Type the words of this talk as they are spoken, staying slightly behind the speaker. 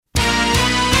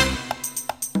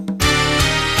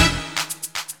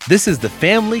This is the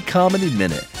Family Comedy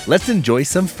Minute. Let's enjoy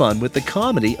some fun with the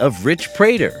comedy of Rich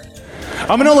Prater.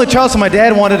 I'm an only child, so my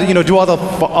dad wanted to, do all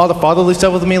the fatherly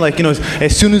stuff with me,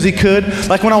 as soon as he could.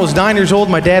 Like when I was 9 years old,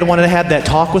 my dad wanted to have that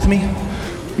talk with me.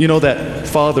 That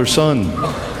father-son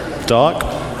talk.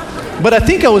 But I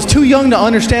think I was too young to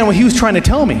understand what he was trying to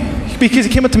tell me. Because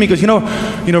he came up to me and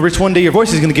goes, Rich, one day your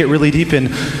voice is going to get really deep and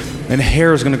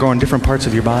hair is going to grow on different parts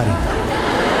of your body.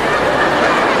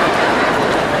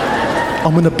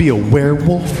 I'm going to be a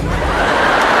werewolf.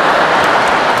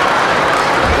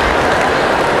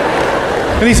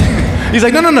 And he's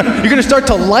like, no, you're going to start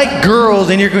to like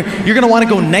girls and you're going to want to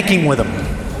go necking with them.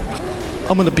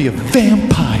 I'm going to be a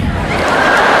vampire.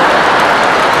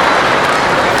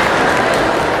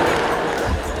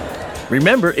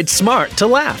 Remember, it's smart to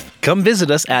laugh. Come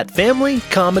visit us at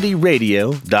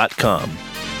FamilyComedyRadio.com.